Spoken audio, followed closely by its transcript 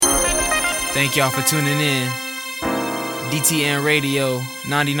Thank y'all for tuning in. DTN Radio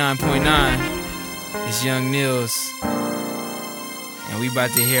 99.9. It's Young Nils. And we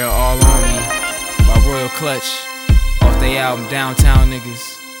about to hear All On Me by Royal Clutch off their album Downtown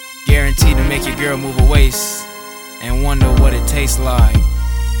Niggas. Guaranteed to make your girl move her waist and wonder what it tastes like.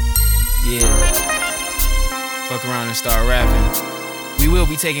 Yeah. Fuck around and start rapping. We will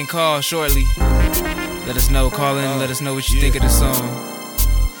be taking calls shortly. Let us know, call in, let us know what you think of the song.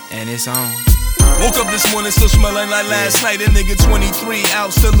 And it's on. Woke up this morning still smelling like last night. A nigga 23 out,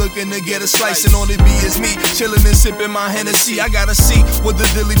 still looking to get a slice. And all it be is me, chillin' and sippin' my Hennessy. I gotta see what the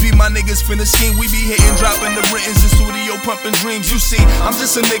dilly be, my niggas finna scheme. We be hitting, dropping the writtens in studio, pumping dreams. You see, I'm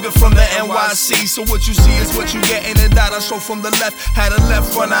just a nigga from the NYC. So what you see is what you get in a dot. I stroke from the left, had a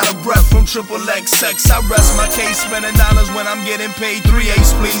left run out of breath from triple XX. I rest my case, spending dollars when I'm getting paid. 3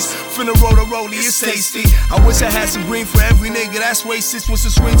 A's please, finna roll the rollie, it's tasty. I wish I had some green for every nigga that's racist. What's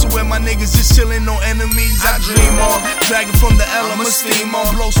the screen to where my niggas just chillin'? No enemies I dream on, dragging from the L, I'ma steam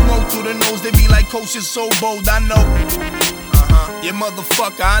on. Blow smoke through the nose, they be like coaches so bold, I know. Yeah,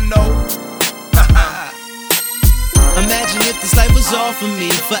 motherfucker, I know. Imagine if this life was all for me.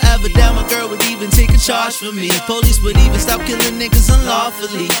 Forever down, my girl would even take a charge for me. Police would even stop killing niggas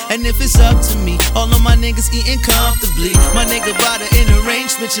unlawfully. And if it's up to me, all of my niggas eating comfortably. My nigga brought her in the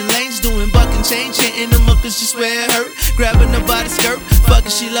range, switching lanes, doing buck and change, hitting them up cause she swear it hurt. Grabbing her by the skirt,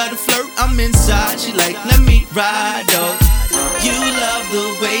 fucking she love to flirt. I'm inside, she like, let me ride, oh. You love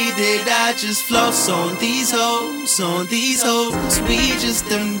the way that I just floss on these hoes, on these hoes. We just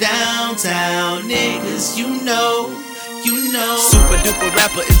them downtown niggas, you know. Super duper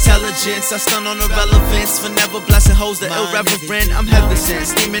rapper intelligence. I stun on irrelevance for never blessing hoes that irreverent. I'm heaven sent,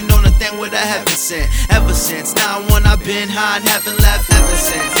 steaming on a thing with a heaven sent. Ever since now on I've been high and haven't left heaven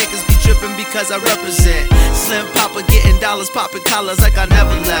sent. Niggas be tripping because I represent. Slim Papa getting dollars, popping collars like I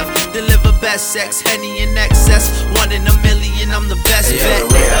never left. Deliver best sex, Henny in excess. 1 in a million, I'm the best bet.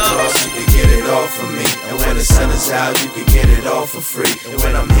 The way I floss, you can get it all from me. And when the sun is out, you can get it all for free. And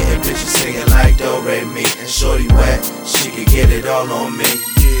when I'm hitting bitches singing like Do Re Mi, and shorty wet, she can get it all on me.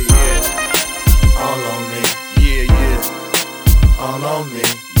 Yeah. All on me. Yeah. All on me.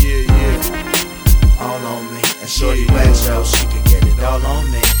 Yeah. All on me. And shorty wet, yo, she can get it all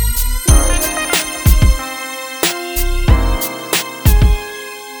on me.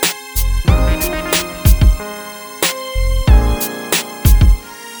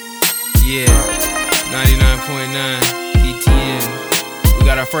 Yeah, 99.9 DTN. We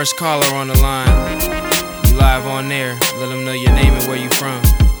got our first caller on the line. You live on there. Let them know your name and where you from.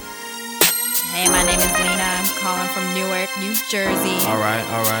 Hey, my name is Lena. I'm calling from Newark, New Jersey. All right.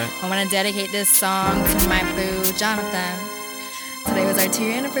 I want to dedicate this song to my boo, Jonathan. Today was our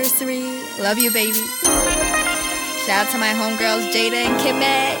 2-year anniversary. Love you, baby. Shout out to my homegirls, Jada and Kim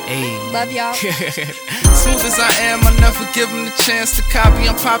May. Hey. Love y'all. Smooth as I am, I never give him the chance to copy.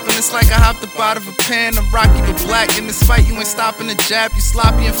 I'm popping, it's like I hopped up out of a pan. I'm rocky but black. In this fight, you ain't stopping the jab, you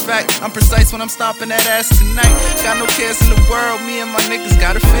sloppy. In fact, I'm precise when I'm stomping that ass tonight. Got no cares in the world, me and my niggas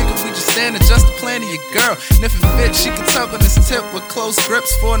got a figure. We just stand adjust the plan of your girl. And if it fits, she can tug on this tip with close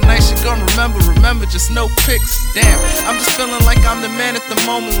grips. For a night, she gon' remember, just no pics. Damn, I'm just feeling like I'm the man at the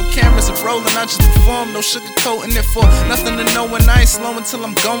moment. When cameras are rolling, I just perform, no sugarcoating it for nothing to know. When I ain't slow until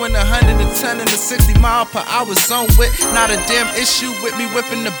I'm going 110 and to 60 mile per hour zone with not a damn issue with me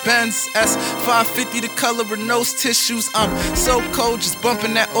whipping the Benz S550, the color of nose tissues. I'm so cold, just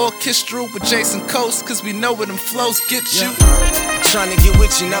bumping that orchestra with Jason Coast, cause we know where them flows get you. Trying to get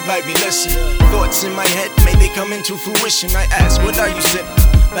with you, now baby listen. Thoughts in my head, may they come into fruition. I ask, what are you sipping?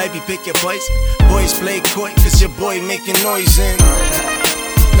 Baby, pick your poison. Boys play coy, cause your boy making noise in.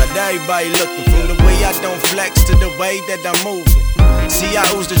 Got everybody looking, from the way I don't flex to the way that I'm moving. See, I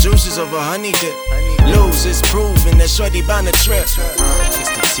ooze the juices of a honey dip. Lose, it's proven that shorty bound to trip. Cause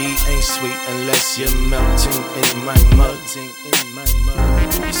the tea ain't sweet unless you're melting in my mug.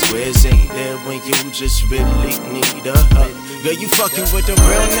 These squares ain't there when you just really need a hug. Girl, you fucking with a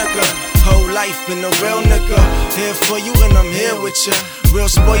real nigga. Whole life been a real nigga. Here for you and I'm here with ya. Real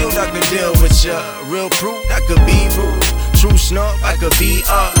spoiled, I can deal with ya. Real proof, I could be rude. True snub, I could be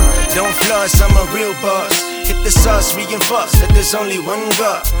Don't floss, I'm a real boss. Hit the sauce, reinforce that there's only one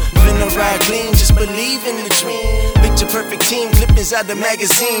God. Finna ride clean, just believe in the dream. Picture perfect team, clippings out the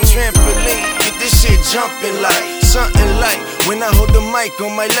magazine. Trampoline, get this shit jumping like something like when I hold the mic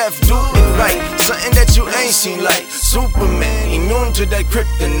on my left, do it right. Something that you ain't seen like Superman, immune to that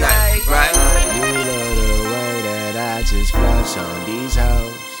kryptonite, right? You love the way that I just floss on these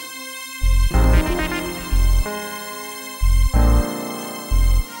hoes.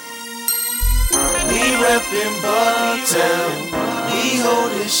 We reppin' Bucktown. We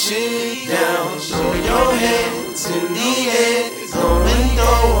hold this shit down. Throw your hands in the air, go and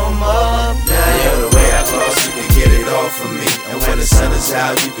throw 'em up now. Yo, the way I floss, you can get it all from me. And when the sun is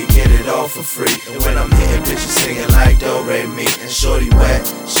out, you can get it all for free. And when I'm hitting bitches singing like do re mi, and shorty wet,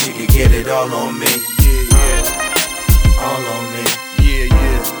 she can get it all on me. Yeah, yeah. All on me. Yeah,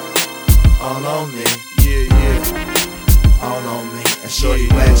 yeah. All on me. Yeah, yeah. All on me. And shorty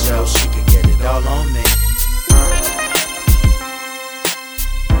wet, yo, she can get it all on me.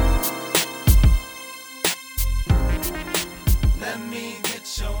 Let me get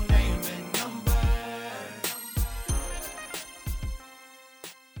your